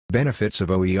Benefits of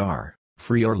OER: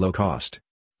 free or low cost.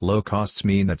 Low costs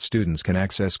mean that students can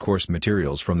access course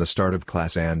materials from the start of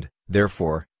class and,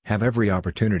 therefore, have every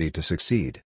opportunity to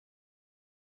succeed.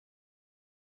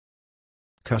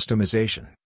 Customization.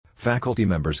 Faculty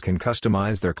members can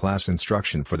customize their class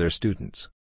instruction for their students.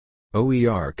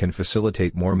 OER can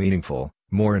facilitate more meaningful,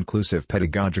 more inclusive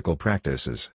pedagogical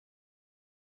practices.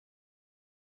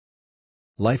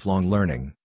 Lifelong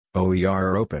learning.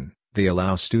 OER are open. They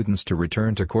allow students to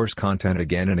return to course content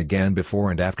again and again before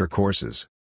and after courses.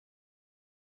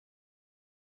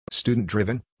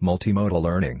 Student-driven, multimodal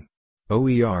learning.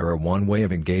 OER are one way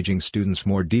of engaging students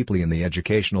more deeply in the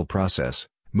educational process,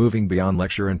 moving beyond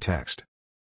lecture and text.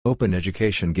 Open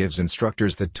education gives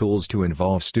instructors the tools to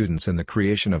involve students in the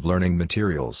creation of learning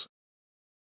materials.